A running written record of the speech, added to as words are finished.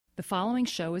The following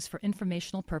show is for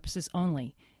informational purposes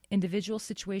only. Individual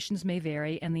situations may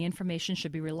vary, and the information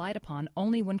should be relied upon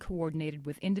only when coordinated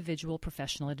with individual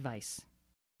professional advice.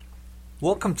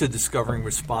 Welcome to Discovering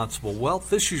Responsible Wealth.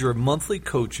 This is your monthly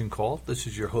coaching call. This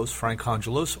is your host, Frank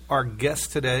Angelos. Our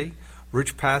guest today,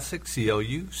 Rich Pasek,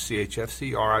 CLU,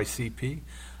 CHFC, RICP,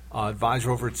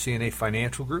 advisor over at CNA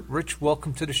Financial Group. Rich,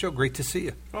 welcome to the show. Great to see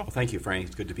you. Oh, thank you, Frank.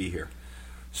 It's good to be here.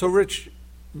 So, Rich,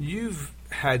 you've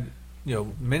had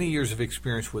many years of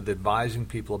experience with advising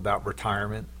people about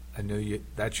retirement. I know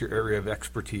that's your area of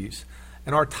expertise.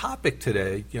 And our topic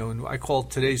today, and I call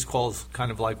today's calls kind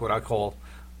of like what I call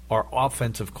our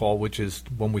offensive call, which is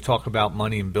when we talk about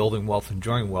money and building wealth,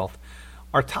 enjoying wealth.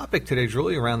 Our topic today is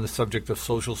really around the subject of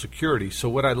Social Security. So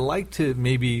what I'd like to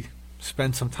maybe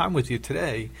spend some time with you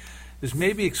today is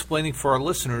maybe explaining for our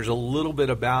listeners a little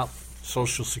bit about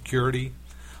Social Security,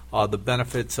 the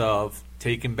benefits of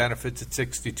taking benefits at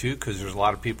 62, because there's a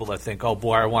lot of people that think, oh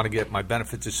boy, I want to get my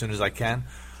benefits as soon as I can.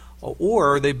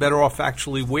 Or are they better off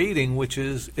actually waiting, which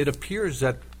is, it appears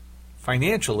that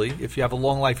financially, if you have a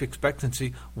long life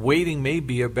expectancy, waiting may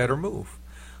be a better move.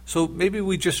 So maybe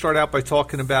we just start out by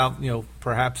talking about,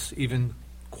 perhaps even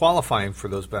qualifying for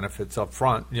those benefits up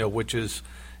front, which is,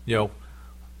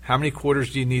 how many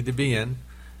quarters do you need to be in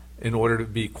order to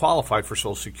be qualified for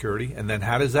Social Security, and then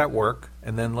how does that work?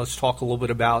 And then let's talk a little bit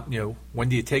about, when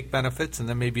do you take benefits, and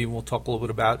then maybe we'll talk a little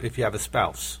bit about if you have a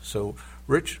spouse. So,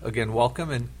 Rich, again, welcome,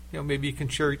 and maybe you can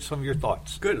share some of your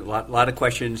thoughts. Good. A lot of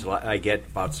questions I get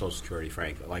about Social Security,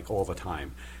 Frank, like all the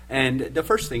time. And the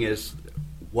first thing is,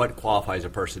 what qualifies a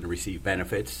person to receive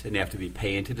benefits? And they have to be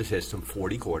paying into the system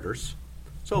 40 quarters,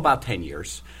 so about 10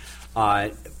 years.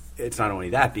 It's not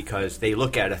only that, because they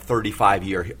look at a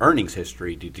 35-year earnings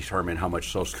history to determine how much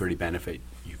Social Security benefit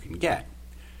you can get.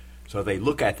 So they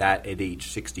look at that at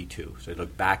age 62. So they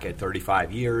look back at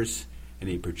 35 years, and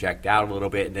they project out a little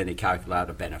bit, and then they calculate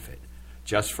out a benefit.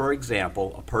 Just for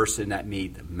example, a person that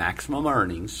made the maximum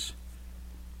earnings,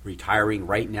 retiring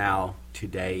right now,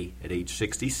 today, at age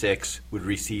 66, would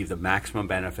receive the maximum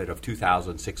benefit of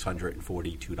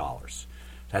 $2,642.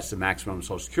 That's the maximum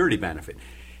Social Security benefit.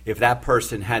 If that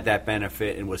person had that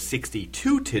benefit and was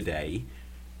 62 today,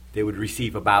 they would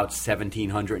receive about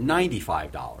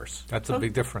 $1,795. That's a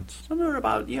big difference. Somewhere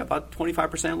about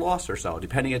 25% loss or so,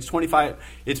 depending. It's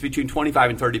between 25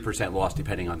 and 30% loss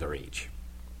depending on their age.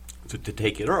 So to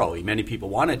take it early, many people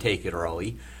want to take it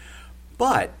early,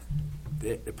 but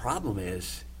the problem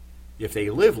is, if they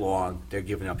live long, they're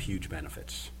giving up huge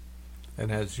benefits.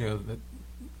 And as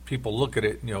people look at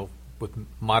it, with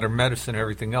modern medicine and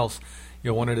everything else,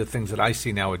 one of the things that I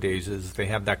see nowadays is they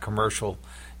have that commercial,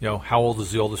 how old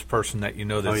is the oldest person that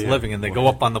that's living? And they go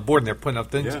up on the board and they're putting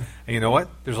up things. Yeah. And you know what?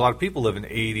 There's a lot of people living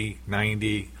 80,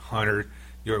 90, 100.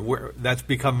 That's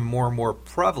becoming more and more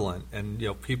prevalent, and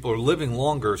people are living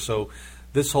longer. So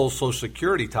this whole Social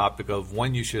Security topic of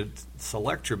when you should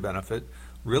select your benefit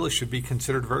really should be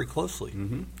considered very closely.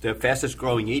 Mm-hmm. The fastest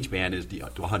growing age band is to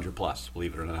 100 plus,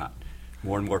 believe it or not.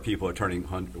 More and more people are turning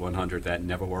 100 that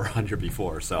never were 100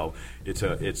 before, so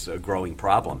it's a growing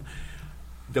problem.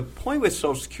 The point with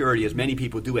Social Security is many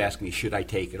people do ask me, should I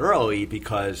take it early,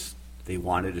 because they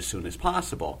want it as soon as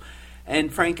possible.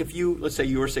 And Frank, let's say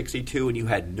you were 62 and you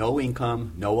had no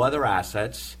income, no other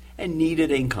assets, and needed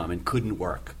income and couldn't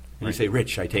work. And you say,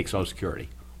 Rich, should I take Social Security?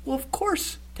 Well, of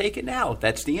course, take it now.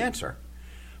 That's the answer.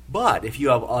 But if you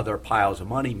have other piles of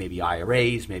money, maybe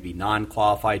IRAs, maybe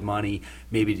non-qualified money,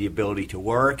 maybe the ability to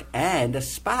work, and a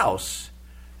spouse,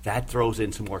 that throws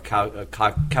in some more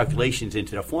calculations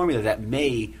into the formula that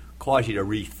may cause you to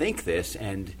rethink this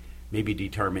and maybe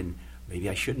determine, maybe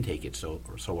I shouldn't take it so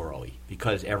early.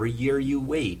 Because every year you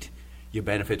wait, your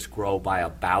benefits grow by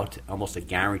about almost a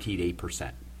guaranteed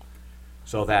 8%.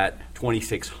 So that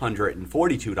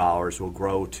 $2,642 will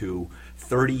grow to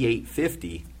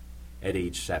 $3,850 at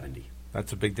age 70.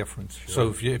 That's a big difference.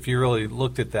 Sure. So if you really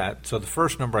looked at that, so the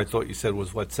first number I thought you said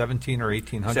was what, 17 or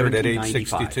 1800 at age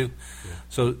 62? Yeah.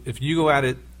 So if you go at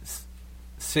it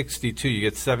 62, you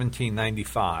get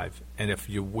 1795, and if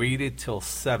you waited till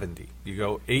 70, you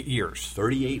go 8 years.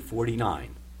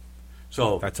 3849.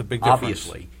 So that's a big difference.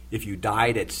 Obviously, if you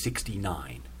died at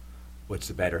 69, what's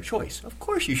the better choice? Of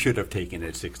course you should have taken it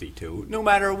at 62, no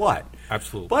matter what.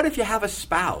 Absolutely. But if you have a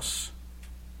spouse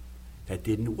that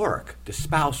didn't work, the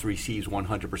spouse receives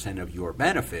 100% of your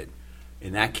benefit.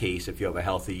 In that case, if you have a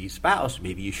healthy spouse,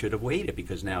 maybe you should have waited,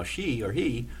 because now she or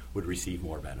he would receive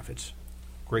more benefits.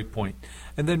 Great point.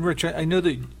 And then, Rich, I know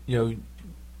that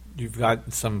you've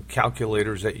got some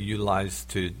calculators that you utilize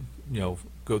to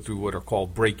go through what are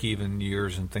called break-even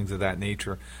years and things of that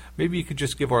nature. Maybe you could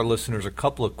just give our listeners a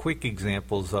couple of quick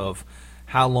examples of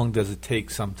how long does it take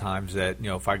sometimes that,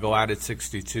 if I go out at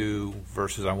 62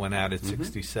 versus I went out at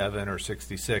 67 or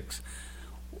 66,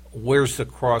 where's the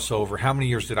crossover? How many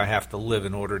years did I have to live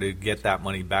in order to get that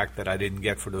money back that I didn't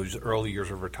get for those early years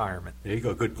of retirement? There you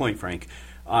go. Good point, Frank.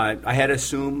 I have to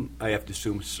assume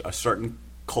a certain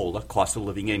COLA, cost of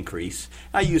living increase.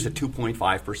 I use a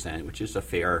 2.5%, which is a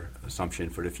fair assumption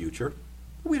for the future.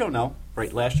 We don't know.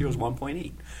 Right? Last year was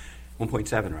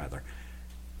 1.7 rather.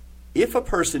 If a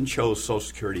person chose Social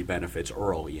Security benefits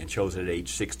early and chose it at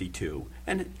age 62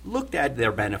 and looked at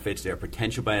their benefits, their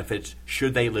potential benefits,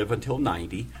 should they live until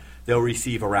 90, they'll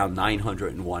receive around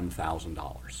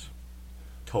 $901,000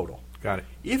 total. Got it.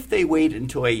 If they wait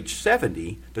until age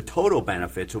 70, the total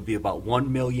benefits will be about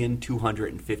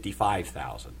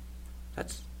 $1,255,000.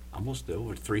 That's almost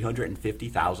over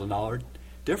 $350,000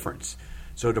 difference.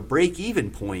 So the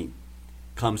break-even point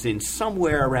comes in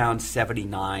somewhere around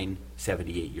 79,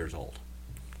 78 years old.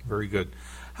 Very good.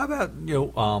 How about,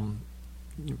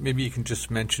 maybe you can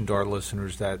just mention to our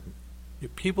listeners that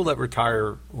people that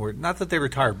retire, or not that they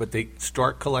retire, but they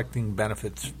start collecting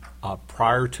benefits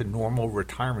prior to normal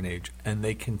retirement age and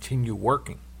they continue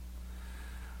working.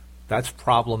 That's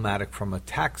problematic from a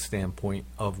tax standpoint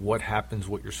of what happens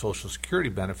with your Social Security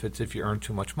benefits if you earn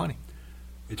too much money.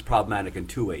 It's problematic in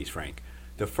two ways, Frank.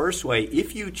 The first way,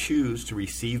 if you choose to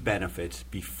receive benefits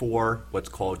before what's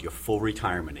called your full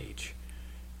retirement age,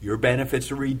 your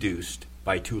benefits are reduced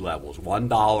by two levels.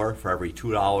 $1 for every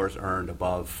 $2 earned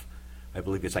above, I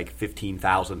believe it's like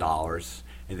 $15,000,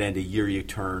 and then the year you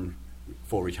turn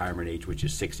full retirement age, which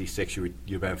is 66,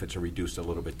 your benefits are reduced a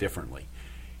little bit differently.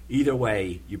 Either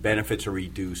way, your benefits are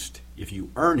reduced if you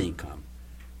earn income.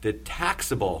 The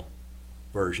taxable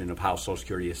version of how Social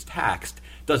Security is taxed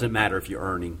doesn't matter if you're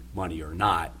earning money or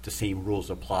not. The same rules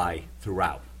apply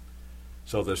throughout.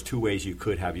 So there's two ways you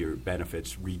could have your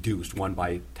benefits reduced. One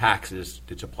by taxes,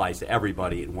 which applies to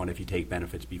everybody, and one if you take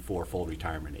benefits before full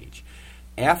retirement age.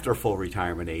 After full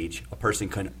retirement age, a person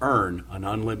can earn an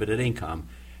unlimited income,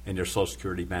 and their Social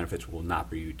Security benefits will not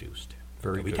be reduced.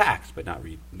 They'll be taxed, but not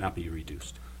be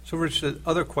reduced. So, Rich, the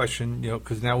other question,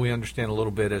 because now we understand a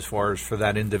little bit as far as for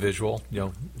that individual,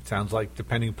 it sounds like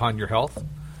depending upon your health,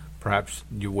 perhaps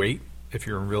you wait if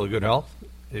you're in really good health.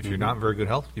 If you're not in very good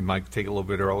health, you might take it a little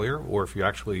bit earlier, or if you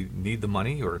actually need the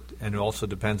money, and it also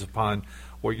depends upon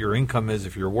what your income is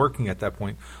if you're working at that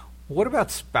point. What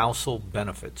about spousal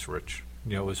benefits, Rich?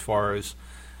 As far as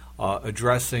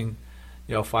addressing,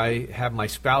 if I have my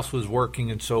spouse was working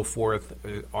and so forth,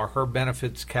 are her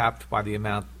benefits capped by the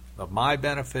amount of my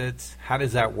benefits? How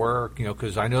does that work?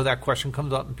 Because I know that question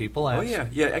comes up and people ask. Oh,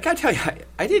 yeah. I got to tell you,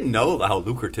 I didn't know how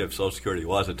lucrative Social Security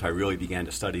was until I really began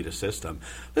to study the system.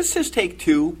 Let's just take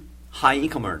two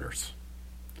high-income earners.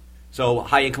 So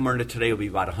high-income earner today will be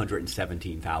about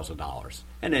 $117,000,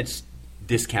 and it's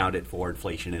discounted for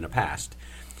inflation in the past.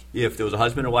 If there was a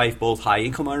husband and wife, both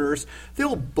high-income earners,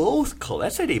 they'll both,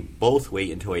 let's say they both wait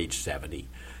until age 70.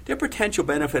 Their potential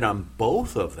benefit on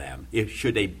both of them,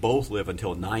 should they both live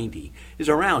until 90, is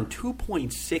around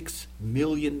 $2.6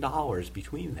 million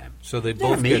between them. So they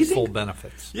both get full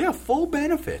benefits. Yeah, full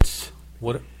benefits.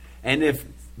 What? And if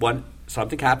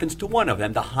something happens to one of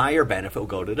them, the higher benefit will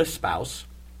go to the spouse.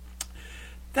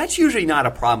 That's usually not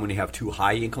a problem when you have two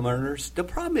high-income earners. The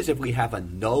problem is if we have a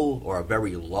no or a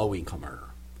very low-income earner.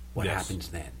 What happens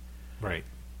then? Right.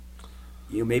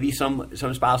 Maybe some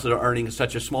spouses are earning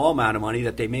such a small amount of money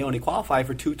that they may only qualify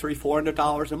for $200, $300,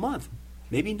 $400 a month.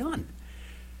 Maybe none.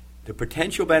 The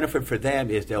potential benefit for them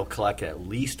is they'll collect at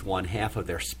least one half of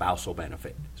their spousal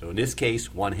benefit. So in this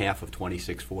case, one half of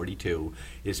 $26.42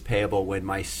 is payable when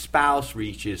my spouse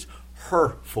reaches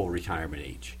her full retirement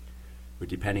age, or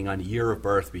depending on the year of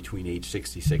birth between age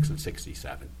 66 and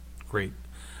 67. Great.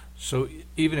 So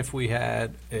even if we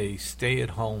had a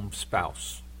stay-at-home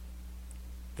spouse,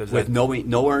 with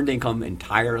no earned income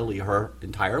entirely her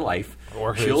entire life,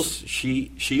 or his.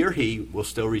 she or he will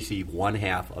still receive one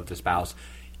half of the spouse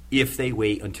if they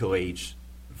wait until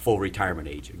full retirement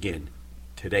age. Again,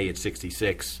 today it's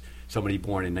 66. Somebody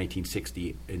born in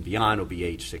 1960 and beyond will be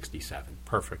age 67.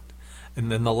 Perfect.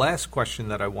 And then the last question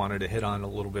that I wanted to hit on a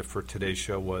little bit for today's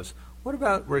show was, what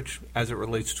about, Rich, as it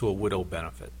relates to a widow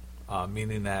benefit?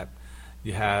 Meaning that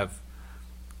you have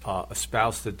a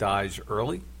spouse that dies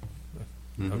early,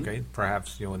 okay,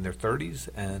 perhaps in their 30s,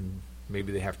 and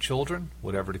maybe they have children,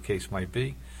 whatever the case might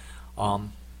be. What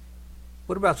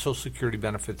about Social Security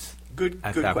benefits Good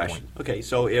that question. point? Okay,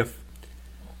 so if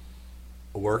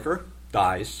a worker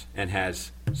dies and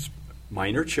has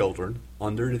minor children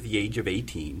under the age of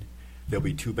 18, there'll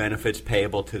be two benefits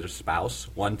payable to the spouse.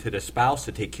 One to the spouse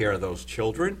to take care of those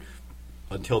children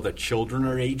until the children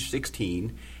are age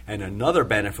 16, And another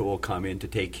benefit will come in to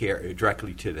take care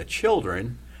directly to the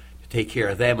children, to take care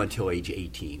of them until age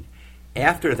 18.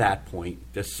 After that point,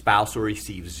 the spouse will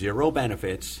receive zero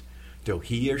benefits till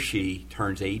he or she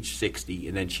turns age 60,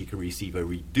 and then she can receive a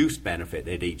reduced benefit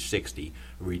at age 60,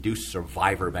 a reduced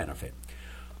survivor benefit.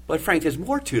 But Frank, there's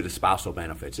more to the spousal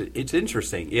benefits. It's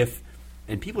interesting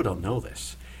and people don't know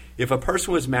this, if a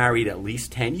person was married at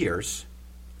least 10 years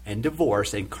and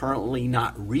divorced and currently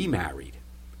not remarried,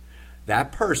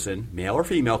 that person, male or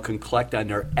female, can collect on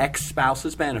their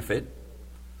ex-spouse's benefit,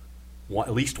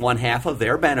 at least one half of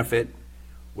their benefit,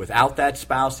 without that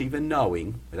spouse even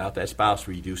knowing, without that spouse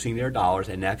reducing their dollars,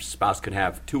 and that spouse could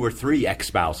have 2 or 3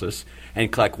 ex-spouses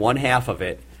and collect one half of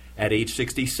it at age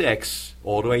 66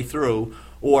 all the way through,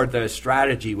 or the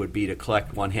strategy would be to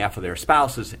collect one half of their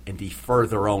spouses and defer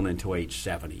their own until age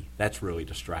 70. That's really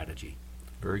the strategy.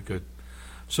 Very good.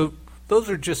 So those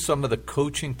are just some of the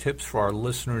coaching tips for our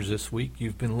listeners this week.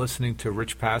 You've been listening to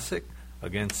Rich Pasek,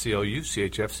 again, CLU,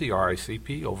 CHFC,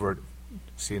 RICP, over at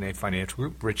CNA Financial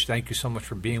Group. Rich, thank you so much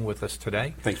for being with us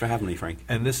today. Thanks for having me, Frank.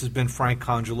 And this has been Frank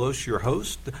Congelos, your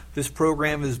host. This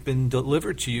program has been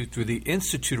delivered to you through the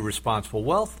Institute of Responsible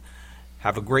Wealth.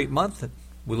 Have a great month.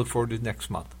 We look forward to next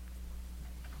month.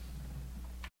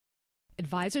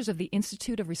 Advisors of the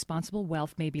Institute of Responsible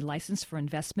Wealth may be licensed for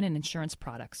investment and insurance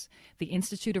products. The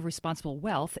Institute of Responsible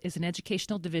Wealth is an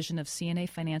educational division of CNA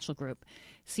Financial Group.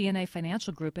 CNA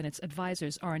Financial Group and its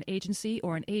advisors are an agency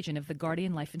or an agent of the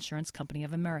Guardian Life Insurance Company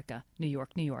of America, New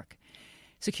York, New York.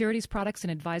 Securities products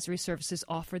and advisory services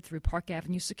offered through Park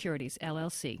Avenue Securities,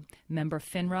 LLC, member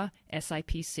FINRA,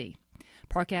 SIPC.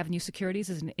 Park Avenue Securities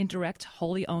is an indirect,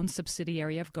 wholly owned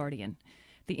subsidiary of Guardian.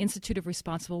 The Institute of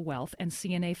Responsible Wealth and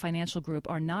CNA Financial Group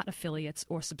are not affiliates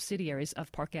or subsidiaries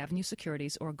of Park Avenue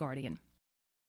Securities or Guardian.